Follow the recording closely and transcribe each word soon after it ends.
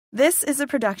This is a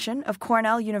production of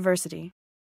Cornell University.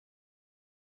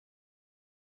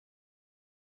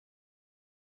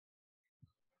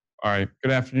 All right,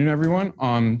 good afternoon, everyone.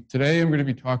 Today I'm going to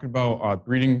be talking about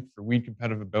breeding for weed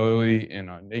competitivity in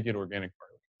naked organic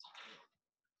barley.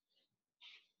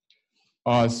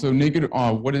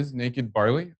 What is naked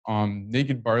barley?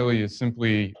 Naked barley is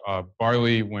simply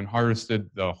barley when harvested,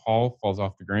 the hull falls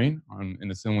off the grain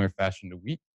in a similar fashion to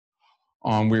wheat.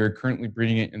 We are currently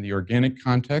breeding it in the organic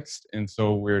context, and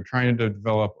so we're trying to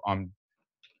develop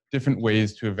different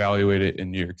ways to evaluate it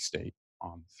in New York State.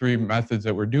 Three methods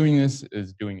that we're doing this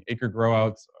is doing acre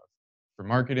grow-outs for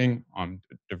marketing,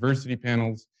 diversity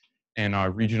panels, and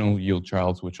regional yield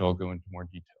trials, which I'll go into more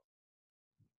detail.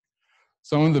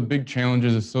 Some of the big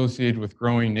challenges associated with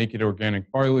growing naked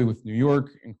organic barley with New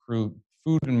York include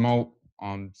food and malt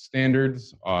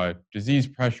standards, disease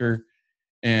pressure,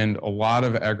 and a lot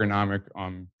of agronomic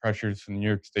pressures from the New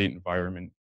York State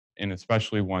environment, and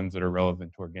especially ones that are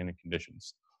relevant to organic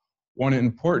conditions. One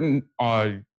important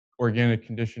organic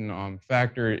condition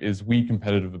factor is weed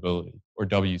competitivity, or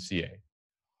WCA.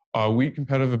 Weed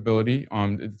competitivity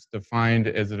is defined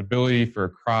as an ability for a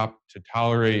crop to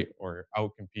tolerate or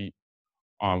outcompete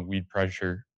weed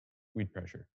pressure.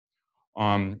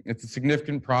 It's a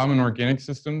significant problem in organic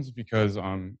systems because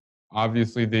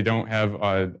obviously they don't have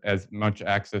as much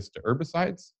access to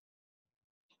herbicides.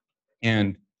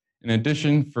 And in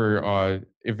addition, for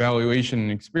evaluation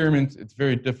and experiments, it's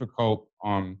very difficult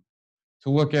to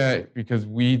look at because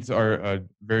weeds are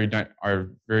very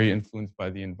influenced by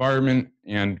the environment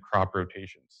and crop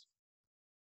rotations.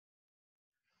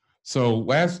 So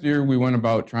last year we went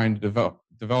about trying to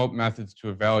develop methods to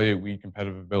evaluate weed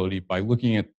competitivity by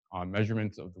looking at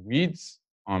measurements of the weeds,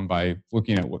 by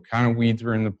looking at what kind of weeds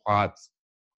were in the plots,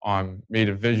 made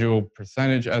a visual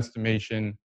percentage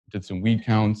estimation, did some weed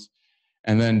counts,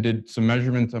 and then did some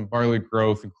measurements on barley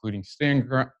growth, including stand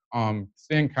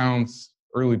counts,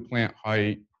 early plant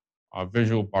height,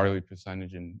 visual barley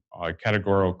percentage, and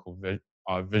categorical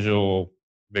visual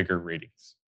vigor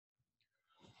ratings.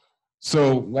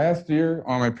 So last year,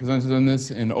 I presented on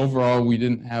this, and overall, we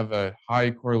didn't have a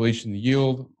high correlation to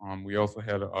yield. We also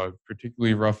had a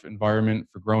particularly rough environment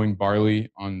for growing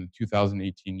barley on the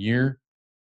 2018 year.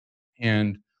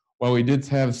 And while we did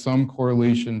have some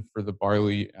correlation for the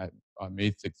barley at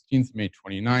May 16th, May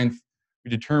 29th,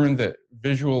 we determined that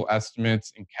visual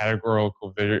estimates and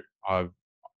categorical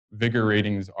vigor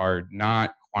ratings are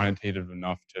not quantitative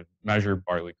enough to measure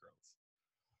barley growth.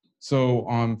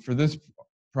 So for this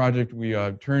project, we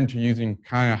turned to using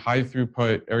kind of high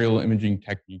throughput aerial imaging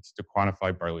techniques to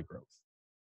quantify barley growth.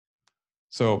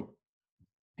 So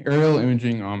aerial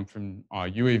imaging from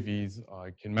UAVs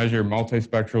can measure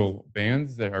multispectral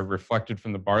bands that are reflected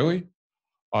from the barley.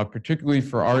 Particularly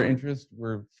for our interest,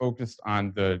 we're focused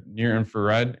on the near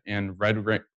infrared and red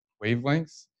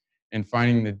wavelengths and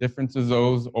finding the differences of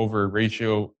those over a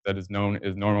ratio that is known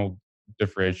as normal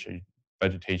differentiation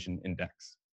vegetation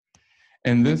index.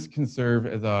 And this can serve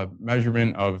as a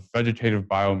measurement of vegetative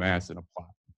biomass in a plot.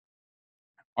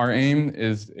 Our aim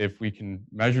is if we can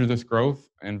measure this growth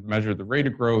and measure the rate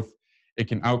of growth, it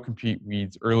can outcompete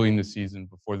weeds early in the season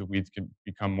before the weeds can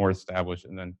become more established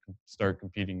and then start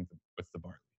competing with the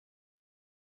barley.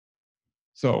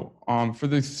 So for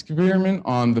the experiment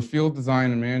on the field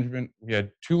design and management, we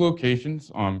had two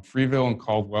locations, Freeville and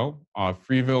Caldwell.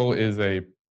 Freeville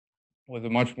was a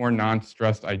much more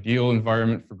non-stressed ideal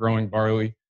environment for growing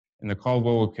barley, and the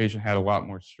Caldwell location had a lot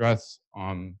more stress.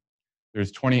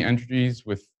 There's 20 entities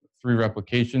with 3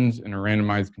 replications in a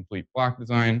randomized complete block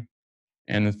design.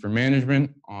 And as for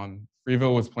management,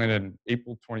 Freeville was planted on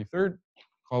April 23rd,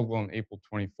 Caldwell on April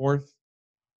 24th,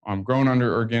 grown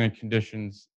under organic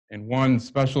conditions. And one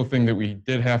special thing that we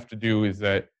did have to do is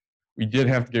that we did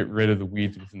have to get rid of the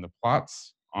weeds within the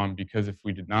plots because if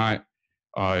we did not,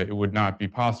 it would not be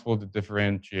possible to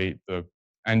differentiate the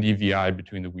NDVI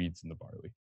between the weeds and the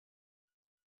barley.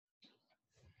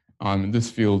 And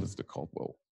this field is the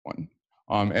Caldwell one.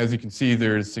 As you can see,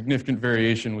 there is significant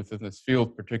variation within this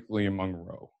field, particularly among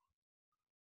row.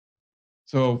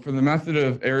 So for the method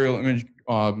of aerial image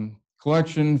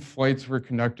collection, flights were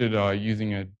conducted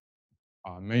using a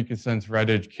Make-A-Sense Red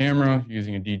Edge camera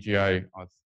using a DJI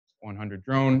 100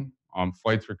 drone.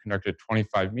 Flights were conducted at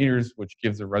 25 meters, which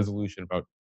gives a resolution about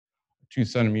 2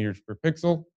 centimeters per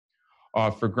pixel.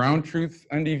 For ground truth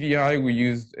NDVI, we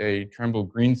used a Tremble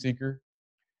Green Seeker,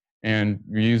 and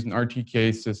we used an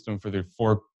RTK system for the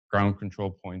 4 ground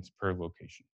control points per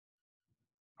location.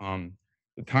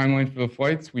 The timeline for the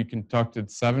flights, we conducted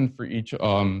 7 for each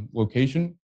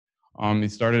location. They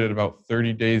started at about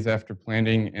 30 days after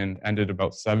planting and ended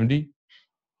about 70.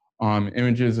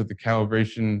 Images of the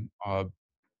calibration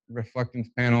reflectance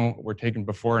panel were taken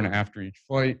before and after each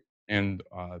flight, and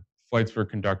flights were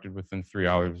conducted within 3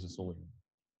 hours of solar.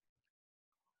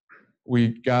 We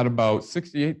got about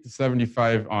 68 to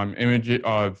 75 image,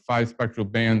 5 spectral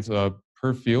bands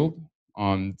per field.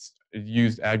 It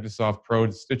used AgdiSoft Pro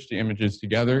to stitch the images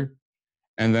together.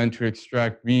 And then to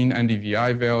extract mean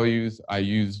NDVI values, I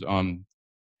used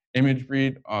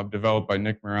ImageBreed developed by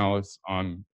Nick Morales,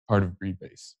 part of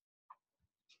BreedBase.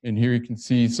 And here you can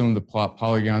see some of the plot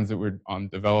polygons that were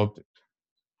developed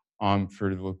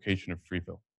for the location of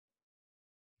Freeville.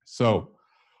 So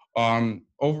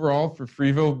overall for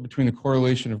Freeville, between the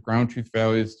correlation of ground truth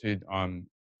values to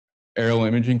aerial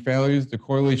imaging values, the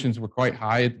correlations were quite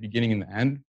high at the beginning and the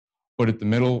end, but at the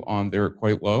middle, they were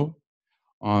quite low.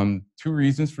 2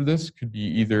 reasons for this could be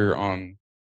either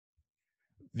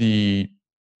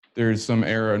there's some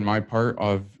error on my part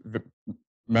of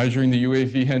measuring the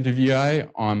UAV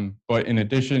NDVI, but in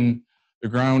addition, the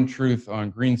ground truth on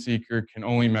Green Seeker can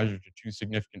only measure to 2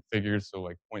 significant figures, so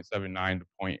like 0.79 to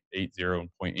 0.80 and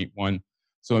 0.81.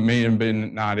 So it may have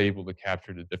been not able to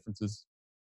capture the differences.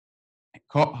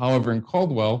 However, in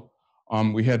Caldwell,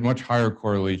 we had much higher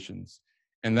correlations,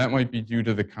 and that might be due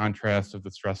to the contrast of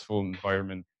the stressful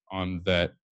environment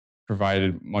that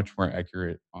provided much more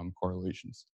accurate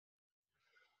correlations.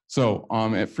 So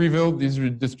at Freeville, these are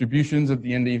distributions of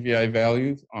the NDVI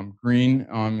values. Green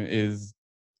is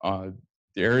the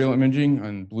aerial imaging,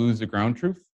 and blue is the ground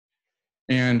truth.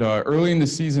 And early in the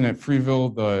season at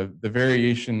Freeville, the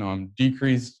variation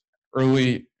decreased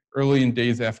early in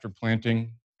days after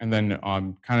planting, and then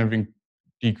kind of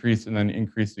decreased and then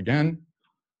increased again.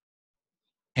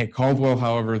 At Caldwell,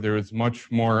 however, there was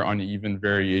much more uneven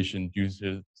variation due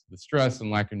to the stress and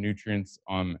lack of nutrients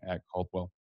at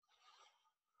Caldwell.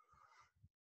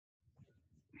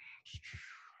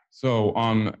 So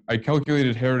I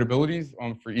calculated heritabilities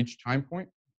for each time point.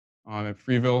 At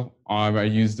Freeville, I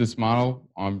used this model.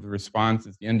 The response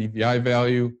is the NDVI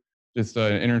value, just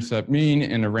an intercept mean,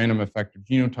 and a random effective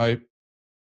genotype.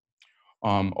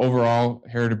 Overall,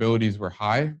 heritabilities were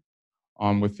high,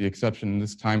 with the exception of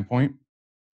this time point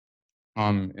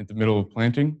at the middle of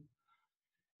planting.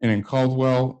 And in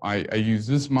Caldwell, I used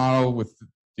this model with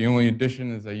the only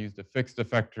addition is I used a fixed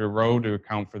effector row to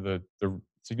account for the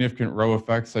significant row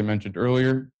effects I mentioned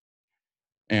earlier,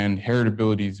 and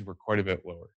heritabilities were quite a bit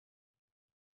lower.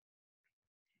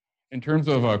 In terms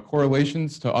of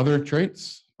correlations to other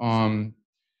traits,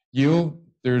 yield,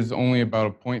 there's only about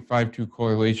a 0.52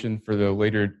 correlation for the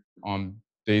later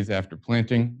days after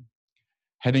planting.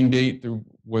 Heading date, there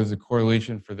was a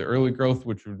correlation for the early growth,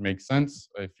 which would make sense.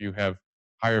 If you have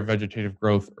higher vegetative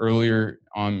growth earlier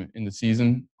in the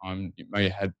season,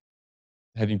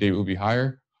 heading date will be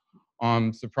higher.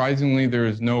 Surprisingly, there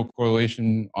is no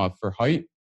correlation for height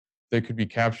that could be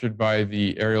captured by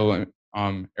the aerial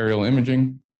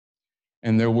imaging,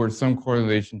 and there were some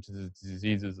correlation to the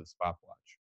diseases of spot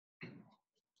blotch.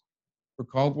 For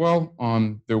Caldwell,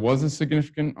 there was a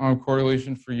significant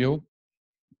correlation for yield.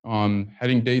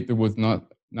 Heading date, there was not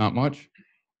much.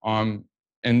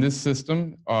 In this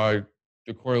system,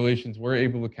 the correlations were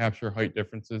able to capture height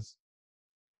differences,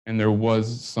 and there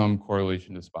was some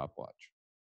correlation to spot blotch.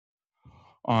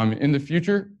 In the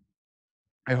future,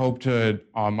 I hope to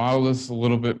model this a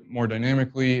little bit more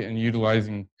dynamically and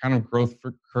utilizing kind of growth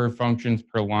curve functions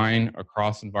per line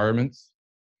across environments.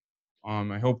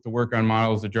 I hope to work on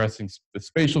models addressing the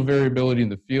spatial variability in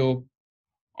the field.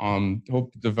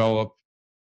 Hope to develop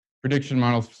prediction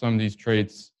models for some of these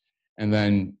traits, and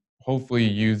then hopefully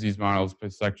use these models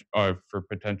for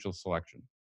potential selection.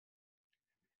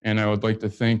 And I would like to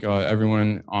thank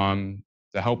everyone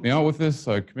to help me out with this,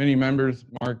 committee members,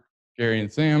 Mark, Gary,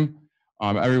 and Sam,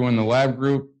 everyone in the lab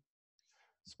group.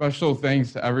 Special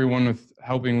thanks to everyone with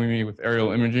helping me with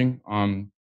aerial imaging,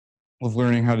 with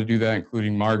learning how to do that,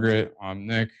 including Margaret,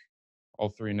 Nick, all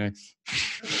 3 Nicks.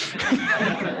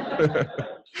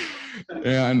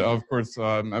 And of course,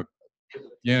 the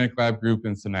Yannick Lab Group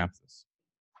and Synapsis.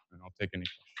 And I'll take any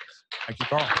questions. Thank you,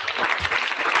 Carl.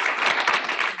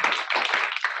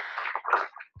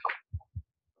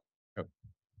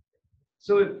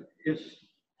 So if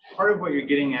part of what you're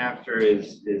getting after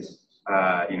is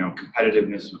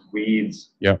competitiveness with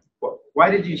weeds, yeah. Why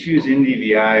did you choose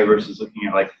NDVI versus looking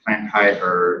at like plant height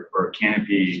or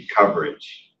canopy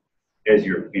coverage as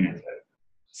your phenotype?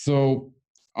 So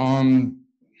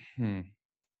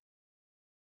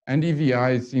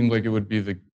NDVI seemed like it would be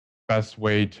the best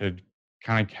way to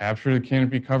kind of capture the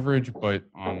canopy coverage, but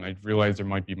I realized there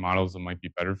might be models that might be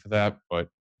better for that. But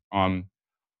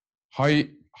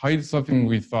height is something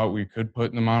we thought we could put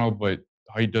in the model, but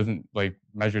height doesn't, like,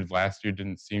 measured last year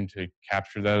didn't seem to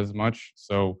capture that as much.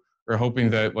 So we're hoping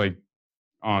that, like,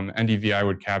 NDVI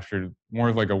would capture more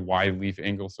of like a wide leaf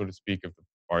angle, so to speak, of the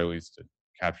barleys to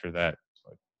capture that.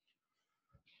 But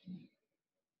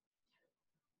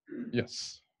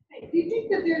yes. Do you think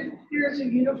that there's a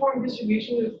uniform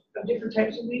distribution of different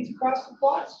types of weeds across the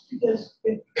plots? Because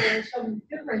if there are some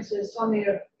differences, some may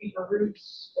have deeper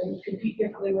roots and compete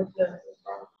differently with the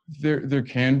There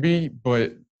can be,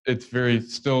 but it's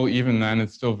even then,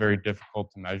 it's still very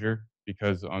difficult to measure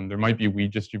because there might be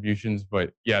weed distributions,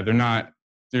 but yeah,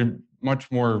 they're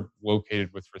much more located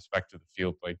with respect to the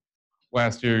field. Like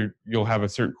last year, you'll have a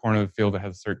certain corner of the field that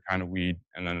has a certain kind of weed,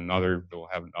 and then another that will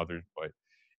have another, but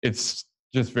it's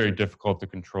just very difficult to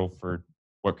control for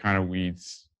what kind of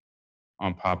weeds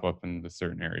pop up in the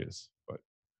certain areas. But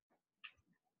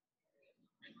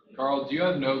Karl, do you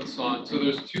have notes on, so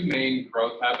there's two main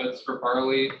growth habits for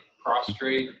barley,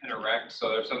 prostrate and erect. So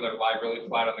there's some that lie really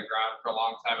flat on the ground for a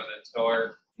long time and then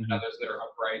tiller, and others that are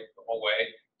upright the whole way.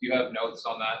 Do you have notes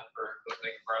on that for those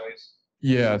big barleys?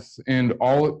 yes, and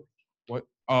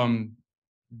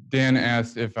Dan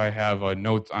asked if I have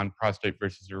notes on prostrate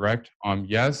versus erect.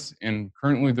 Yes, and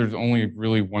currently there's only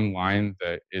really one line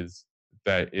that is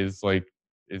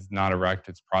not erect.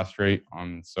 It's prostrate.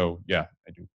 So yeah,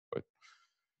 I do.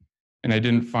 And I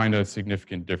didn't find a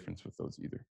significant difference with those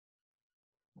either.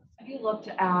 Have you looked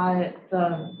at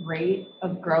the rate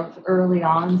of growth early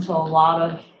on? So a lot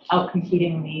of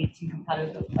outcompeting weeds and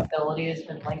competitive ability has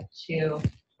been linked to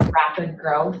rapid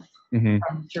growth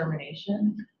from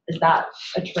germination. Is that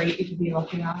a trait you could be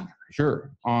looking at?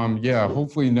 Sure. Yeah,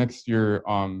 hopefully next year,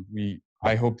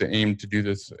 I hope to aim to do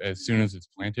this as soon as it's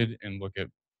planted and look at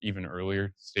even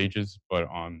earlier stages. But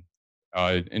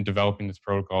in developing this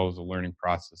protocol is a learning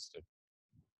process to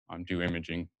do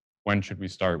imaging. When should we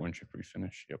start? When should we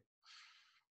finish? Yep.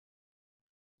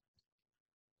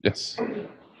 Yes.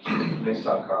 Nice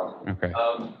talk, Karl. Okay.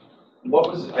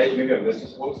 What was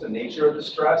the nature of the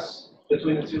stress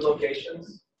between the two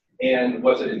locations, and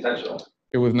was it intentional?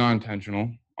 It was not intentional.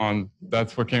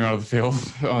 That's what came out of the field.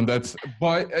 It's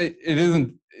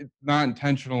not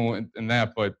intentional in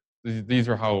that, but these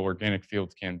are how organic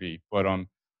fields can be. But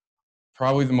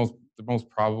probably the most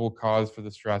probable cause for the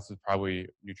stress is probably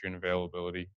nutrient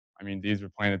availability. I mean, these were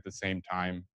planted at the same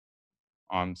time.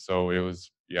 So it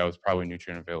was probably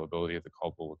nutrient availability at the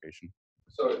culpable location.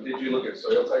 So did you look at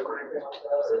soil type or anything like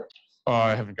that? Or?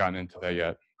 I haven't gotten into that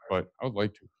yet, but I would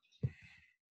like to.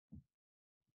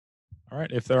 All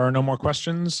right, if there are no more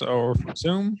questions or from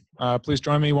Zoom, please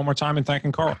join me one more time in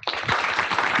thanking Karl.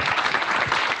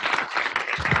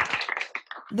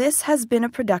 This has been a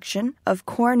production of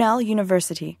Cornell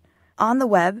University, on the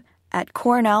web at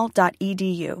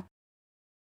cornell.edu.